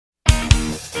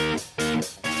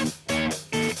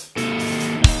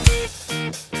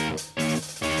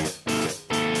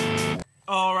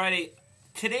Alrighty,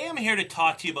 today I'm here to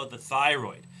talk to you about the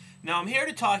thyroid. Now I'm here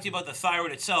to talk to you about the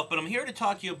thyroid itself, but I'm here to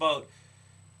talk to you about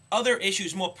other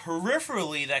issues more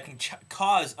peripherally that can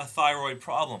cause a thyroid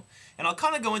problem. And I'll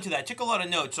kind of go into that. I took a lot of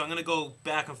notes, so I'm going to go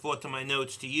back and forth to my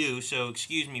notes to you, so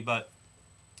excuse me, but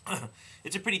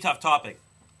it's a pretty tough topic.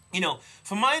 You know,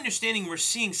 from my understanding, we're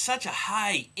seeing such a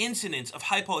high incidence of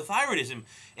hypothyroidism,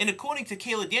 and according to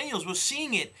Kayla Daniels, we're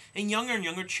seeing it in younger and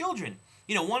younger children.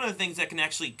 You know, one of the things that can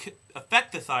actually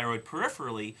affect the thyroid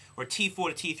peripherally, or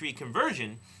T4 to T3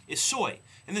 conversion, is soy.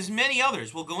 And there's many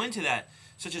others. We'll go into that,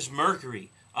 such as mercury,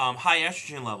 high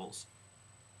estrogen levels,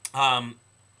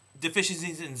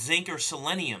 deficiencies in zinc or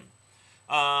selenium,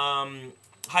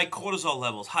 high cortisol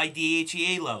levels, high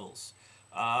DHEA levels,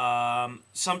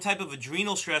 some type of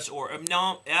adrenal stress or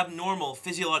abnormal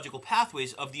physiological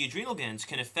pathways of the adrenal glands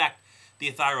can affect the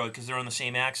thyroid because they're on the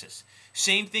same axis.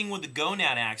 Same thing with the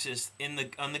gonad axis on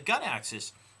the gut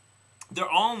axis. They're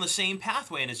all on the same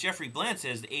pathway, and as Jeffrey Bland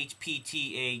says, the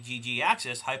HPTAGG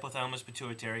axis, hypothalamus,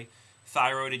 pituitary,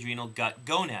 thyroid, adrenal, gut,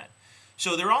 gonad.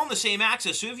 So they're all on the same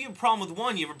axis, so if you have a problem with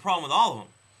one, you have a problem with all of them.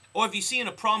 Or if you see a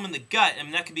problem in the gut, I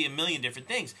mean, that could be a million different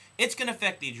things. It's going to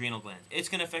affect the adrenal glands, it's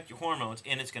going to affect your hormones,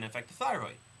 and it's going to affect the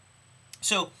thyroid.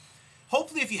 So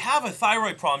hopefully if you have a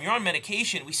thyroid problem, you're on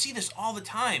medication. We see this all the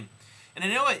time. And I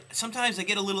know sometimes I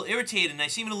get a little irritated and I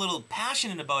seem a little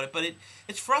passionate about it, but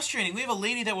it's frustrating. We have a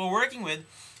lady that we're working with.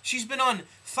 She's been on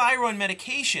thyroid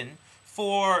medication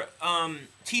for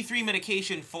T3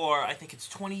 medication for, I think it's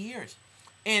 20 years.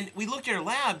 And we looked at her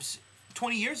labs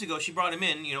 20 years ago. She brought him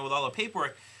in, you know, with all the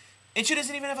paperwork, and she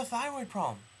doesn't even have a thyroid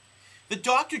problem. The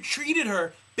doctor treated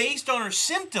her based on her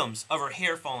symptoms of her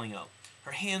hair falling out.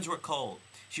 Her hands were cold.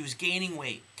 She was gaining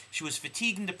weight. She was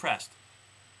fatigued and depressed.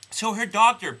 So her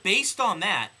doctor, based on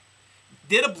that,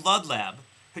 did a blood lab.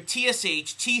 Her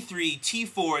TSH, T3,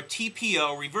 T4,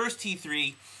 TPO, reverse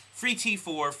T3, free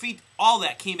T4, free, all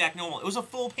that came back normal. It was a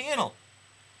full panel.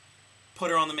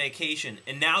 Put her on the medication,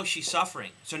 and now she's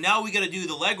suffering. So now we got to do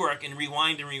the legwork and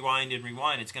rewind and rewind and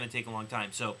rewind. It's going to take a long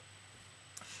time. So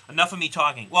enough of me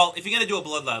talking. Well, if you're going to do a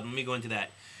blood lab, let me go into that.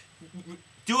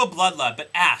 Do a blood lab, but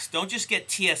ask. Don't just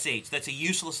get TSH. That's a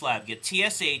useless lab. Get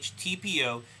TSH,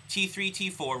 TPO, T3,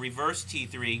 T4, reverse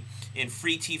T3, and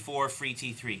free T4, free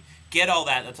T3. Get all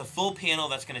that. That's a full panel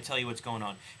that's going to tell you what's going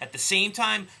on. At the same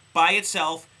time, by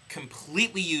itself,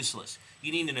 completely useless.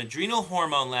 You need an adrenal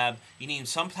hormone lab. You need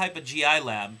some type of GI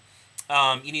lab.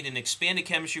 You need an expanded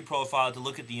chemistry profile to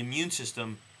look at the immune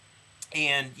system.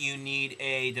 And you need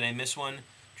a, did I miss one?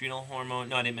 Adrenal hormone,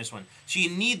 no, I didn't miss one. So you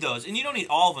need those, and you don't need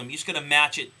all of them. You just got to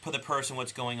match it for the person,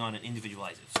 what's going on, and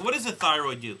individualize it. So what does the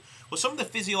thyroid do? Well, some of the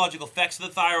physiological effects of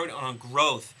the thyroid are on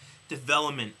growth,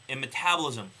 development, and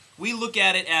metabolism. We look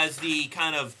at it as the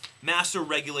kind of master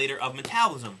regulator of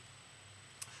metabolism.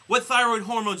 What thyroid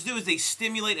hormones do is they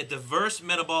stimulate a diverse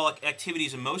metabolic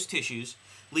activities in most tissues,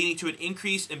 leading to an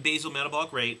increase in basal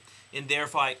metabolic rate, and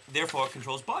therefore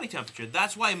controls body temperature.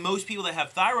 That's why most people that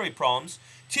have thyroid problems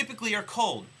typically are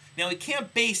cold. Now, we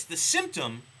can't base the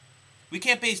symptom, we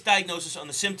can't base diagnosis on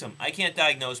the symptom. I can't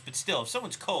diagnose, but still, if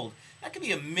someone's cold, that could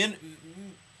be a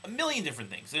million different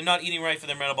things. They're not eating right for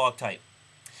their metabolic type.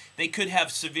 They could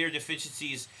have severe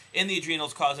deficiencies in the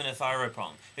adrenals causing a thyroid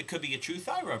problem. It could be a true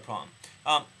thyroid problem.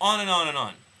 On and on and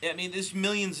on. I mean, there's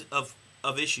millions of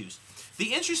issues.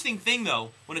 The interesting thing,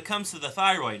 though, when it comes to the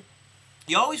thyroid,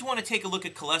 you always want to take a look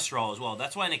at cholesterol as well.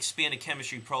 That's why an expanded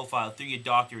chemistry profile through your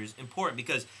doctor is important,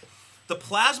 because the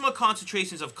plasma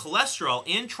concentrations of cholesterol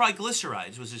and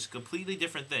triglycerides, which is a completely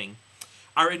different thing,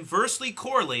 are inversely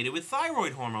correlated with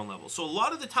thyroid hormone levels. So a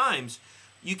lot of the times,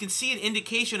 you can see an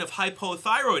indication of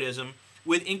hypothyroidism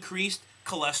with increased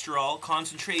cholesterol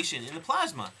concentration in the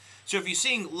plasma. So if you're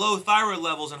seeing low thyroid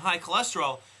levels and high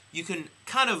cholesterol, you can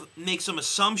kind of make some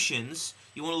assumptions.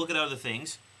 You want to look at other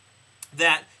things,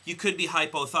 that you could be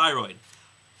hypothyroid.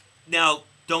 Now,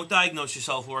 don't diagnose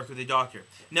yourself, work with a doctor.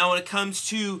 Now, when it comes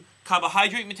to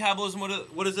carbohydrate metabolism,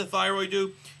 what does the thyroid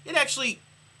do? It actually,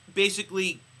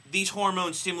 basically, these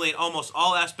hormones stimulate almost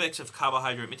all aspects of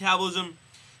carbohydrate metabolism.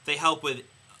 They help with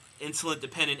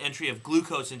insulin-dependent entry of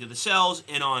glucose into the cells,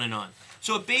 and on and on.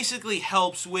 So it basically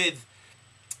helps with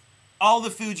all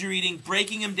the foods you're eating,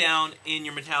 breaking them down in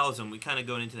your metabolism. We kind of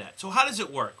go into that. So how does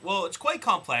it work? Well, it's quite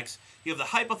complex. You have the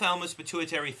hypothalamus,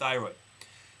 pituitary, thyroid.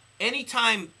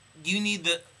 Anytime you need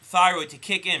the thyroid to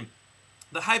kick in,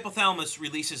 the hypothalamus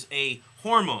releases a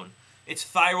hormone. It's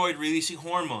thyroid-releasing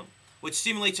hormone, which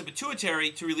stimulates the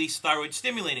pituitary to release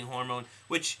thyroid-stimulating hormone,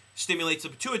 which stimulates the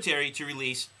pituitary to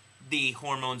release the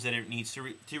hormones that it needs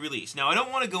to release. Now, I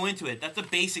don't want to go into it. That's the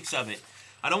basics of it.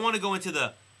 I don't want to go into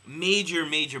the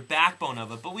major backbone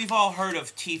of it, but we've all heard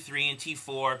of T3 and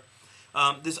T4.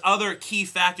 There's other key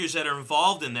factors that are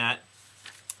involved in that,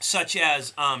 such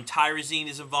as tyrosine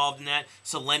is involved in that,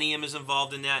 selenium is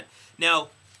involved in that. Now,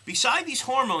 beside these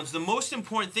hormones, the most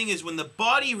important thing is when the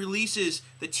body releases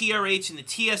the TRH and the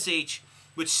TSH,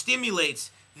 which stimulates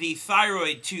the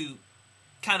thyroid to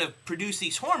kind of produce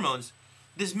these hormones,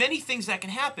 there's many things that can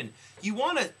happen. You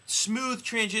want a smooth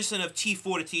transition of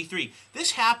T4 to T3.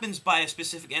 This happens by a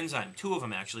specific enzyme, two of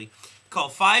them actually,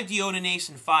 called 5-deodenase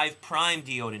and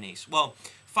 5'-deodenase. Well,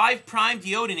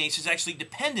 5'-deodenase is actually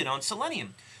dependent on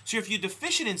selenium. So if you're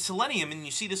deficient in selenium, and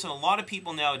you see this in a lot of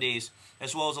people nowadays,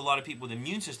 as well as a lot of people with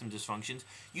immune system dysfunctions,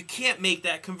 you can't make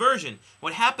that conversion.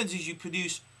 What happens is you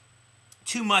produce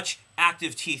too much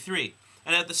active T3.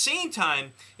 And at the same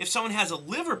time, if someone has a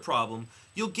liver problem,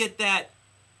 you'll get that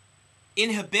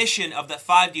inhibition of that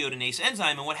 5-deodenase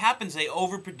enzyme, and what happens, they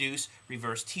overproduce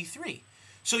reverse T3.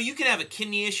 So you can have a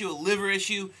kidney issue, a liver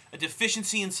issue, a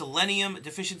deficiency in selenium, a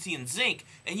deficiency in zinc,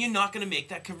 and you're not going to make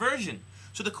that conversion.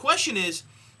 So the question is,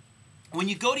 when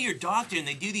you go to your doctor and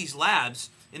they do these labs,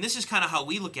 and this is kind of how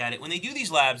we look at it, when they do these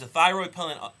labs, the thyroid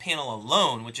panel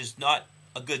alone, which is not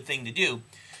a good thing to do,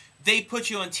 they put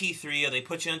you on T3, or they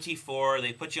put you on T4, or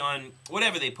they put you on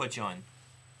whatever they put you on.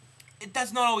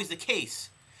 That's not always the case.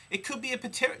 It could be a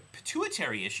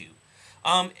pituitary issue.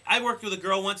 I worked with a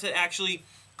girl once that actually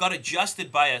got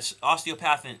adjusted by an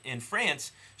osteopath in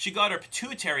France. She got her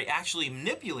pituitary actually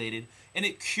manipulated, and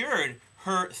it cured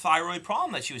her thyroid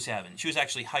problem that she was having. She was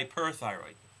actually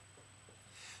hyperthyroid.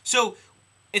 So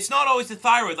it's not always the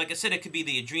thyroid. Like I said, it could be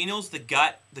the adrenals, the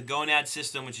gut, the gonad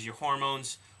system, which is your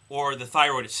hormones, or the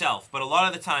thyroid itself. But a lot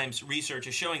of the times, research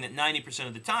is showing that 90%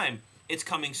 of the time, it's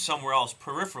coming somewhere else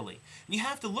peripherally. And you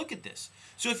have to look at this.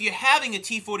 So if you're having a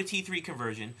T4 to T3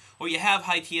 conversion, or you have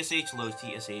high TSH, low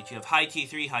TSH, you have high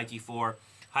T3, high T4,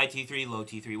 high T3, low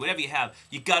T3, whatever you have,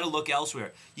 you got to look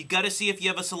elsewhere. You got to see if you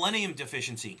have a selenium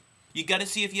deficiency. You got to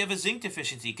see if you have a zinc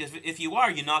deficiency, because if you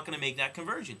are, you're not going to make that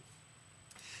conversion.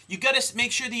 You got to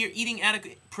make sure that you're eating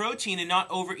adequate protein and not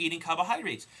overeating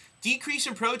carbohydrates. Decrease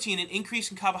in protein and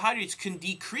increase in carbohydrates can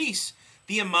decrease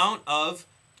the amount of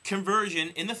conversion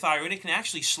in the thyroid. It can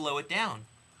actually slow it down.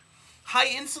 High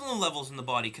insulin levels in the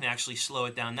body can actually slow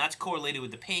it down. That's correlated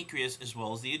with the pancreas as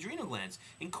well as the adrenal glands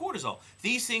and cortisol.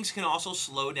 These things can also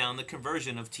slow down the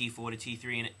conversion of T4 to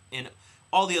T3 and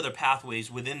all the other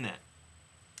pathways within that.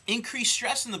 Increased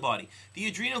stress in the body. The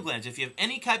adrenal glands, if you have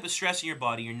any type of stress in your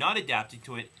body, you're not adapting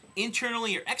to it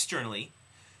internally or externally,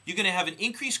 you're going to have an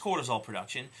increased cortisol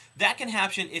production. That can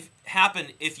happen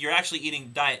if you're actually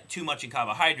eating too much in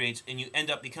carbohydrates and you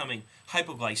end up becoming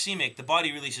hypoglycemic. The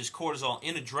body releases cortisol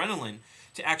and adrenaline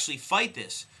to actually fight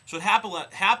this. So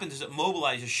what happens is it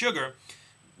mobilizes sugar.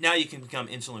 Now you can become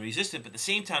insulin resistant, but at the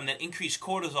same time, that increased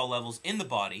cortisol levels in the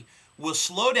body will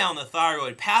slow down the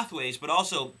thyroid pathways, but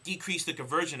also decrease the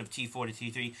conversion of T4 to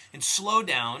T3 and slow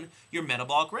down your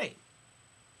metabolic rate.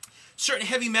 Certain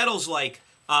heavy metals like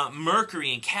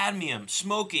mercury and cadmium,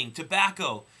 smoking,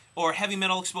 tobacco, or heavy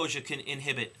metal exposure can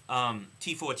inhibit T4,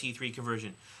 T3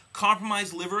 conversion.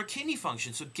 Compromised liver or kidney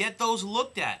function, so get those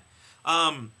looked at.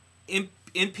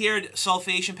 Impaired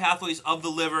sulfation pathways of the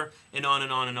liver, and on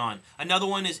and on and on. Another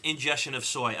one is ingestion of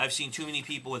soy. I've seen too many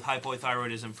people with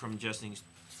hypothyroidism from ingesting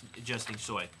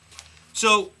soy.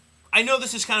 So I know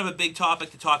this is kind of a big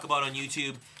topic to talk about on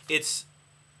YouTube.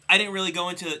 I didn't really go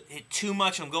into it too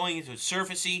much. I'm going into it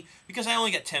surfacey because I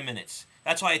only got 10 minutes.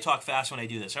 That's why I talk fast when I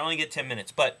do this. I only get 10 minutes.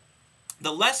 But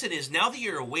the lesson is, now that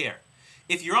you're aware,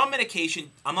 if you're on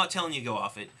medication, I'm not telling you to go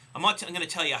off it. I'm going to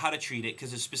tell you how to treat it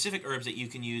because there's specific herbs that you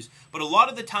can use. But a lot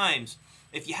of the times,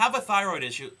 if you have a thyroid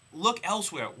issue, look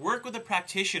elsewhere. Work with a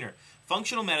practitioner,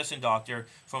 functional medicine doctor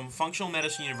from Functional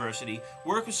Medicine University.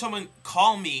 Work with someone.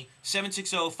 Call me,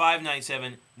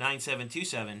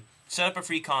 760-597-9727. Set up a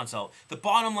free consult. The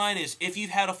bottom line is, if you've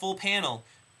had a full panel,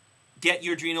 get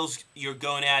your adrenals, your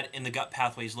gonad, and the gut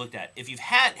pathways looked at. If you've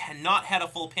not had a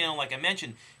full panel, like I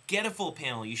mentioned, get a full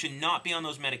panel. You should not be on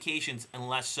those medications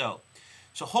unless so.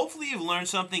 So hopefully you've learned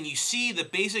something. You see the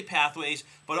basic pathways,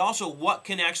 but also what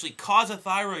can actually cause a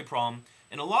thyroid problem.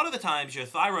 And a lot of the times, your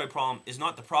thyroid problem is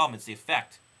not the problem, it's the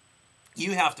effect.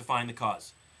 You have to find the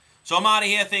cause. So I'm out of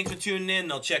here. Thanks for tuning in,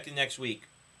 and I'll check you next week.